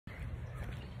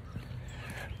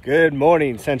Good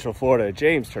morning, Central Florida.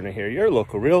 James Turner here, your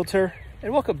local realtor,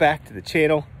 and welcome back to the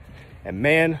channel. And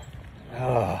man,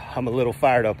 I'm a little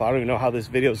fired up. I don't even know how this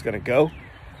video is going to go.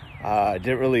 I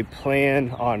didn't really plan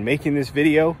on making this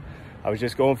video. I was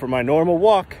just going for my normal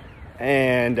walk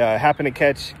and happened to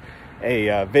catch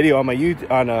a video on on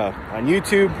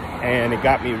YouTube, and it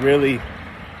got me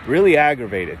really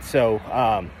aggravated. So,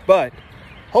 but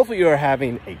hopefully you are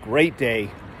having a great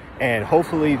day, and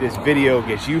hopefully this video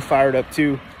gets you fired up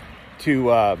too,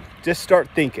 to just start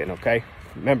thinking. Okay,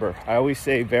 remember, I always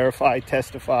say verify,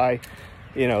 testify,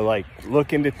 like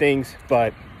look into things.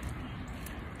 But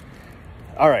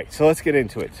all right, so let's get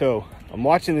into it. So I'm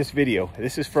watching this video.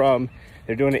 This is from,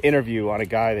 they're doing an interview on a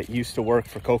guy that used to work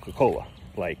for Coca-Cola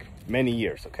like many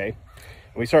years. Okay,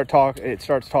 and it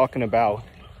starts talking about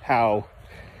how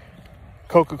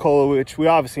Coca-Cola, which we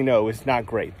obviously know is not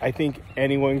great. I think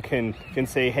anyone can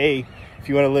say, hey, if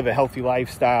you want to live a healthy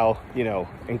lifestyle,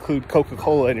 include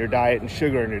Coca-Cola in your diet and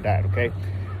sugar in your diet, okay?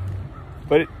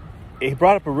 But it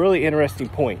brought up a really interesting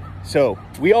point. So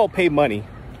we all pay money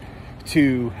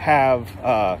to have,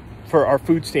 for our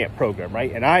food stamp program,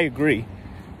 right? And I agree,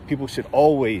 people should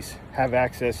always have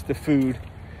access to food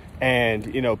and,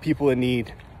 people in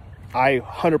need. I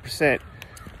 100%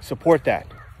 support that.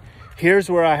 Here's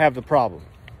where I have the problem.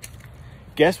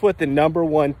 Guess what the number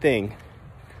one thing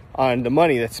on the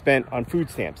money that's spent on food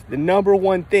stamps, the number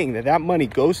one thing that money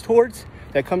goes towards,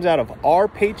 that comes out of our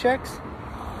paychecks?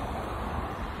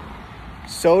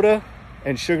 Soda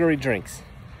and sugary drinks.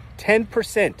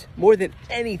 10%, more than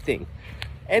anything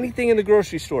in the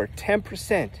grocery store.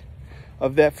 10%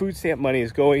 of that food stamp money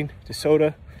is going to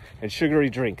soda and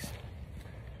sugary drinks.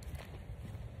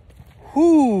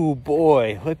 Whoo,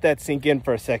 boy, let that sink in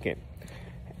for a second.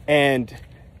 And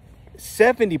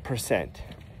 70%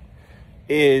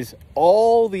 is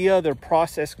all the other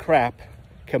processed crap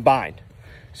combined.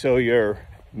 So your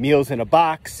meals in a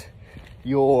box,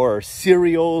 your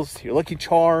cereals, your Lucky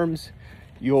Charms,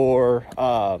 your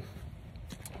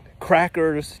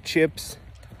crackers, chips,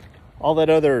 all that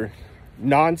other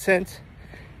nonsense,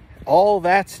 all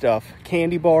that stuff,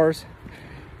 candy bars,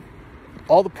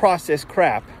 all the processed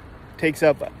crap takes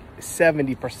up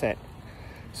 70%.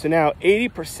 So now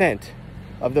 80%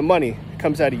 of the money that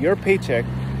comes out of your paycheck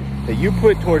that you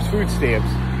put towards food stamps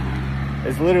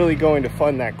is literally going to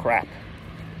fund that crap.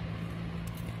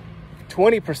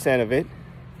 20% of it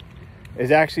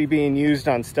is actually being used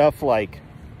on stuff like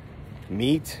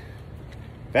meat,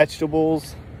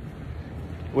 vegetables,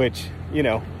 which,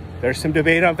 there's some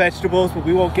debate on vegetables, but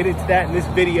we won't get into that in this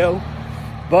video.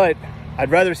 But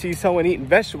I'd rather see someone eating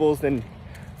vegetables than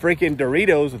freaking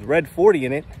Doritos with red 40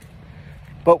 in it.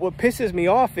 But what pisses me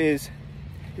off is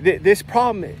this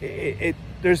problem.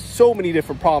 There's so many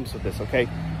different problems with this, okay?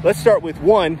 Let's start with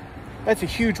one. That's a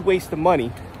huge waste of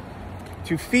money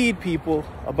to feed people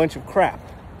a bunch of crap.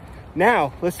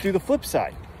 Now, let's do the flip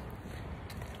side.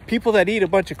 People that eat a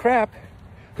bunch of crap,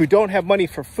 who don't have money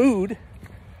for food,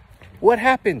 what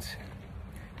happens?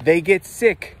 They get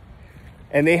sick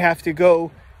and they have to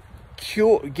go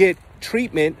get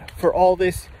treatment for all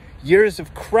this years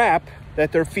of crap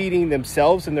that they're feeding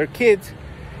themselves and their kids.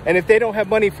 And if they don't have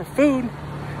money for food,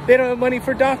 they don't have money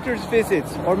for doctor's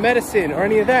visits or medicine or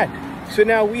any of that. So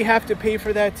now we have to pay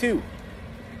for that too.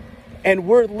 And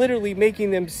we're literally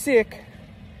making them sick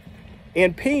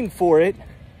and paying for it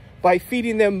by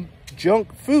feeding them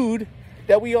junk food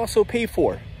that we also pay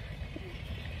for.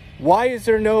 Why is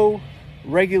there no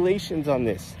regulations on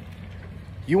this?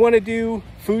 You want to do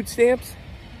food stamps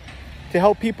to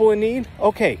help people in need?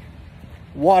 Okay,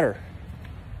 water.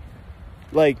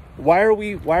 Like, why are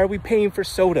we paying for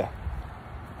soda?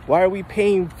 Why are we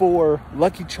paying for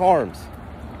Lucky Charms?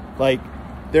 Like,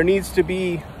 there needs to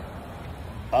be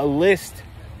a list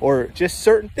or just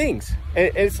certain things.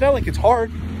 And it's not like it's hard.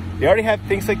 They already have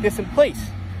things like this in place.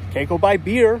 Can't go buy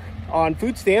beer on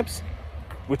food stamps,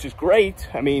 which is great.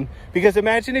 I mean, because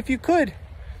imagine if you could.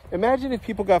 Imagine if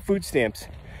people got food stamps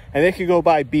and they could go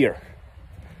buy beer.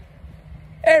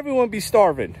 Everyone be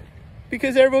starving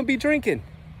because everyone be drinking.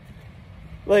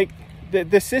 Like,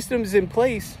 the system's in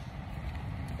place,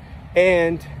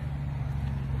 and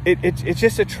it's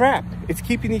just a trap. It's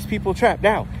keeping these people trapped.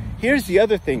 Now, here's the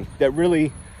other thing that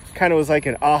really kind of was like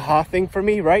an aha thing for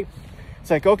me, right? It's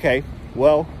like, okay,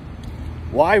 well,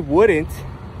 why wouldn't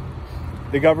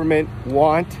the government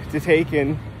want to take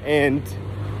in and,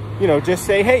 just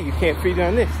say, hey, you can't feed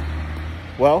on this?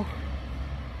 Well,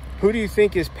 who do you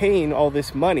think is paying all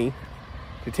this money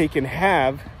to take and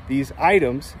have these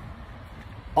items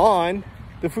on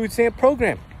the food stamp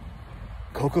program?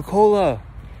 Coca-Cola,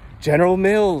 General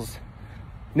Mills,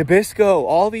 Nabisco,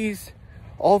 all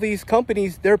all these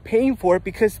companies, they're paying for it,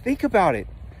 because think about it.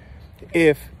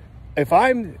 If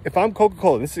I'm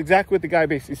Coca-Cola, this is exactly what the guy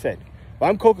basically said. If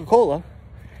I'm Coca-Cola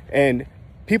and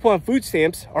people on food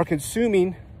stamps are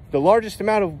consuming, the largest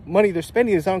amount of money they're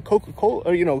spending is on Coca-Cola,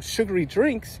 or, you know, sugary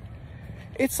drinks,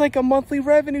 it's like a monthly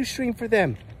revenue stream for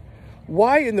them.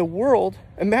 Why in the world?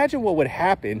 Imagine what would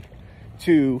happen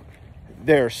to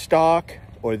their stock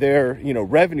or their, you know,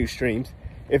 revenue streams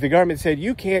if the government said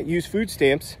you can't use food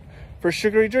stamps for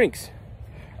sugary drinks.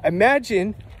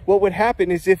 Imagine what would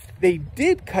happen is if they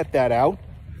did cut that out,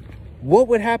 what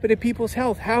would happen to people's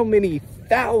health? How many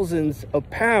thousands of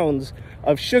pounds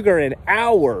of sugar an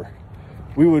hour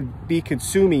we would be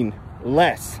consuming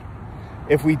less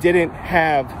if we didn't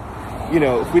have, you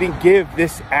know, if we didn't give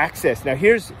this access. Now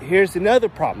here's another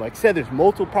problem. Like I said, there's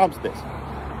multiple problems with this.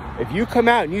 If you come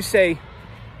out and you say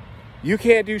you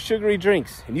can't do sugary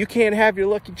drinks, and you can't have your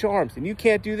Lucky Charms, and you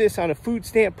can't do this on a food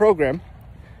stamp program,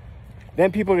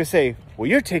 then people are going to say, well,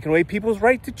 you're taking away people's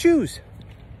right to choose.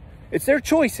 It's their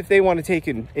choice if they want to take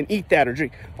and eat that or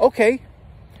drink. Okay,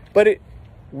 but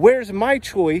where's my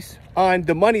choice on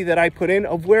the money that I put in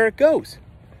of where it goes?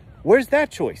 Where's that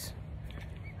choice?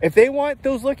 If they want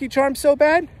those Lucky Charms so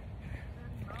bad,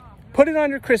 put it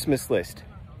on your Christmas list.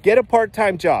 Get a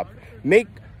part-time job. Make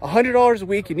 $100 a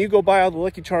week and you go buy all the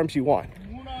Lucky Charms you want.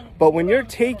 But when you're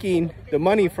taking the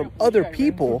money from other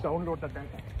people,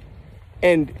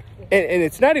 and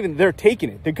it's not even they're taking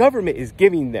it, the government is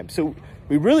giving them. So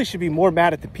we really should be more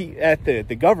mad at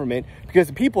the government, because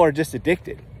the people are just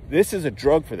addicted. This is a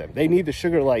drug for them. They need the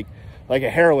sugar like a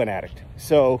heroin addict.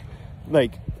 So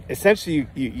like essentially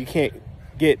you can't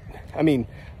get, I mean,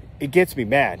 it gets me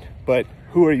mad, but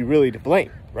who are you really to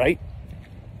blame, right?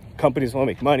 Companies want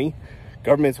to make money,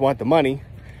 governments want the money,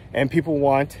 and people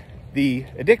want the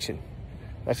addiction.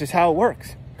 That's just how it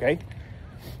works, okay?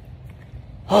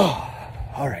 Oh,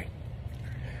 all right.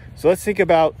 So let's think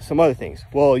about some other things.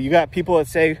 Well, you got people that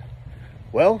say,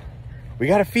 well, we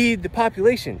got to feed the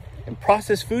population and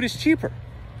processed food is cheaper.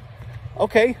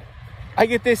 Okay, I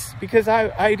get this because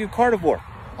I do carnivore.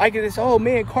 I get this, oh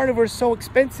man, carnivore is so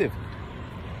expensive.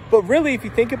 But really, if you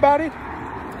think about it,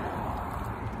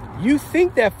 you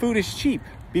think that food is cheap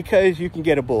because you can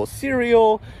get a bowl of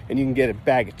cereal and you can get a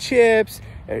bag of chips,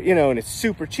 you know, and it's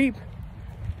super cheap.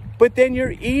 But then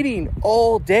you're eating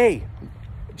all day,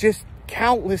 just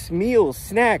countless meals,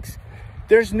 snacks.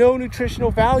 There's no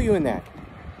nutritional value in that.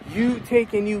 You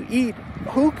take and you eat.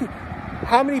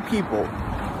 How many people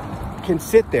can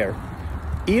sit there,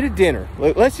 eat a dinner?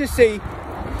 Let's just say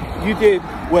you did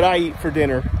what I eat for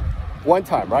dinner one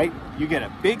time, right? You get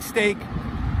a big steak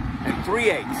and 3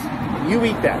 eggs, and you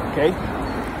eat that, okay?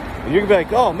 And you're gonna be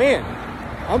like, oh man,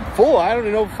 I'm full. I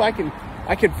don't know if I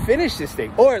can finish this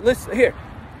steak. Or here,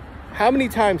 how many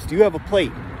times do you have a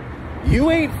plate?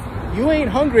 You ain't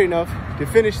hungry enough to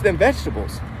finish them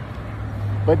vegetables,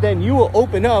 but then you will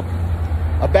open up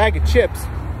a bag of chips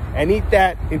and eat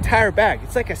that entire bag.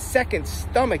 It's like a second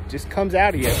stomach just comes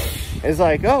out of you. And it's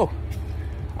like, oh,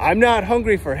 I'm not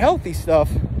hungry for healthy stuff,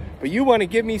 but you want to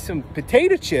give me some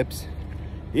potato chips?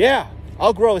 Yeah,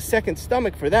 I'll grow a second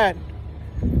stomach for that.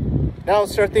 Now I'll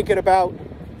start thinking about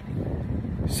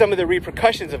some of the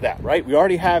repercussions of that, right? We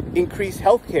already have increased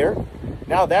healthcare.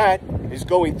 Now that is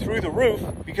going through the roof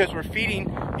because we're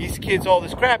feeding these kids all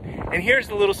this crap. And here's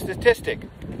the little statistic.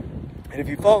 And if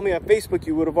you follow me on Facebook,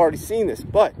 you would have already seen this.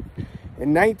 But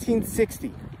in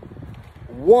 1960,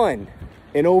 1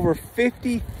 in over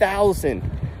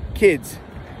 50,000 kids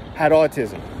had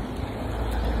autism.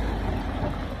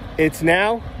 It's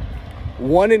now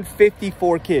 1 in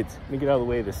 54 kids. Let me get out of the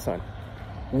way of this sun.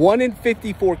 1 in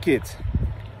 54 kids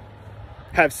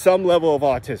have some level of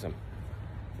autism.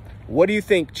 What do you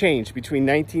think changed between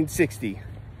 1960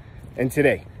 and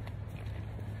today?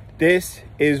 This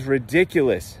is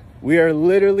ridiculous. We are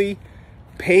literally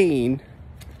paying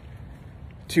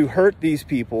to hurt these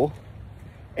people,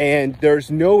 and there's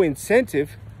no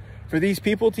incentive for these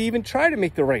people to even try to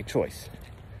make the right choice.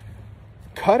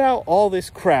 Cut out all this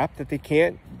crap that they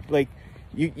can't, like,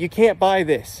 you can't buy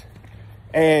this,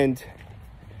 and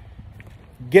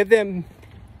give them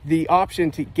the option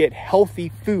to get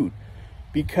healthy food,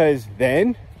 because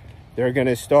then they're going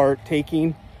to start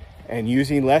taking and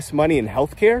using less money in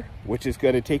healthcare, which is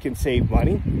going to take and save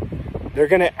money. They're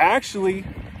going to actually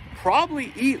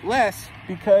probably eat less,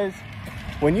 because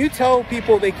when you tell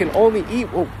people they can only eat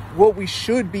what we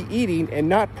should be eating and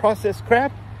not processed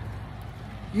crap,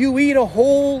 you eat a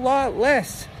whole lot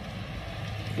less,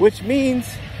 which means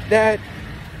that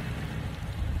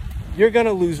you're going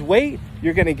to lose weight,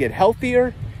 you're going to get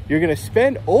healthier, you're going to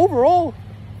spend overall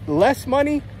less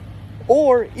money,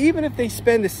 Or even if they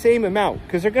spend the same amount,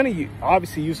 because they're going to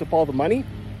obviously use up all the money,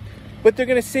 but they're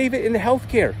going to save it in the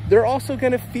healthcare. They're also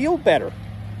going to feel better,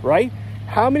 right?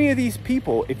 How many of these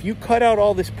people, if you cut out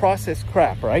all this processed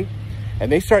crap, right,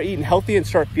 and they start eating healthy and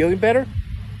start feeling better,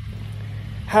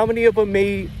 how many of them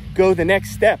may go the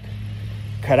next step?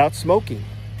 Cut out smoking,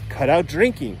 cut out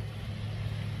drinking.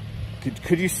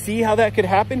 Could you see how that could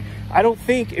happen? I don't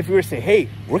think if we were to say, hey,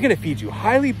 we're going to feed you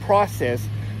highly processed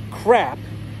crap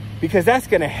because that's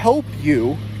going to help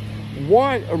you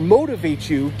want or motivate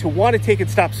you to want to take and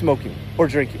stop smoking or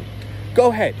drinking. Go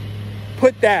ahead,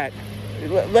 put that.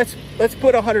 Let's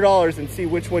put $100 and see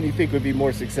which one you think would be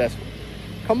more successful.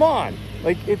 Come on,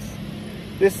 like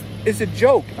this is a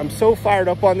joke. I'm so fired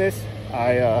up on this.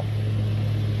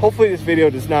 Hopefully this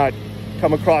video does not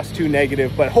come across too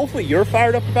negative, but hopefully you're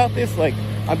fired up about this. Like,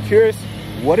 I'm curious,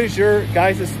 what is your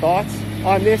guys' thoughts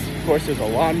on this? Of course, there's a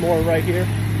lawnmower right here.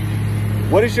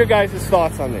 What is your guys'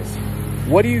 thoughts on this?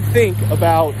 What do you think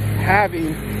about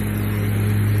having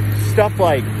stuff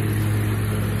like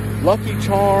Lucky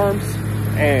Charms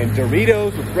and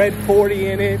Doritos with Red 40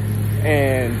 in it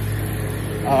and,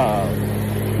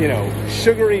 you know,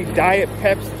 sugary diet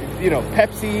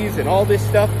Pepsis and all this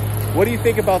stuff? What do you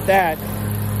think about that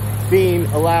being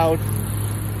allowed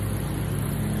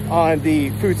on the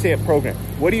food stamp program?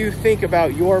 What do you think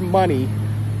about your money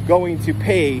going to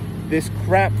pay this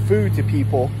crap food to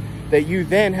people that you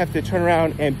then have to turn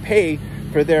around and pay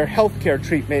for their healthcare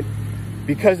treatment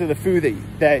because of the food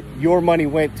that your money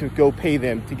went to go pay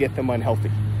them to get them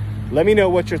unhealthy? Let me know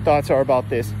what your thoughts are about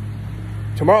this.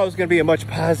 Tomorrow is going to be a much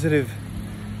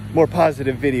more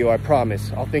positive video, I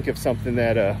promise. I'll think of something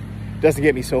that doesn't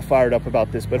get me so fired up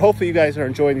about this, but hopefully you guys are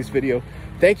enjoying this video.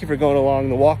 Thank you for going along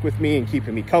the walk with me and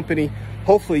keeping me company.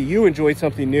 Hopefully you enjoyed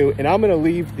something new, and I'm going to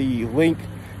leave the link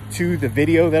to the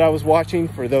video that I was watching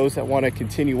for those that want to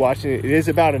continue watching it. It is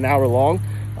about an hour long,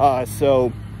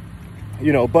 so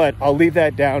you know, but I'll leave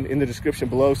that down in the description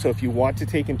below, so if you want to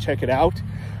take and check it out,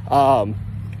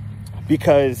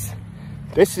 because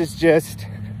this is just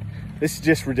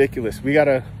ridiculous. We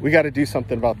gotta do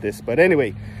something about this. But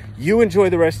anyway, you enjoy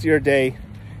the rest of your day,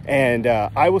 and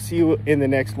I will see you in the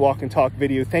next walk and talk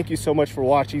video. Thank you so much for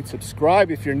watching.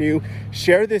 Subscribe if you're new.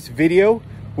 Share this video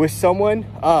with someone.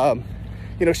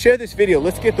 You know, share this video.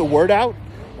 Let's get the word out,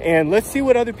 and let's see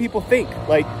what other people think.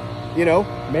 Like, you know,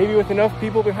 maybe with enough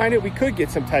people behind it, we could get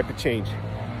some type of change.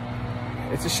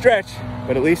 It's a stretch,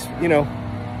 but at least, you know,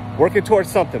 working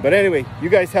towards something. But anyway, you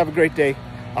guys have a great day.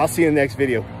 I'll see you in the next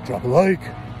video. Drop a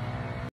like.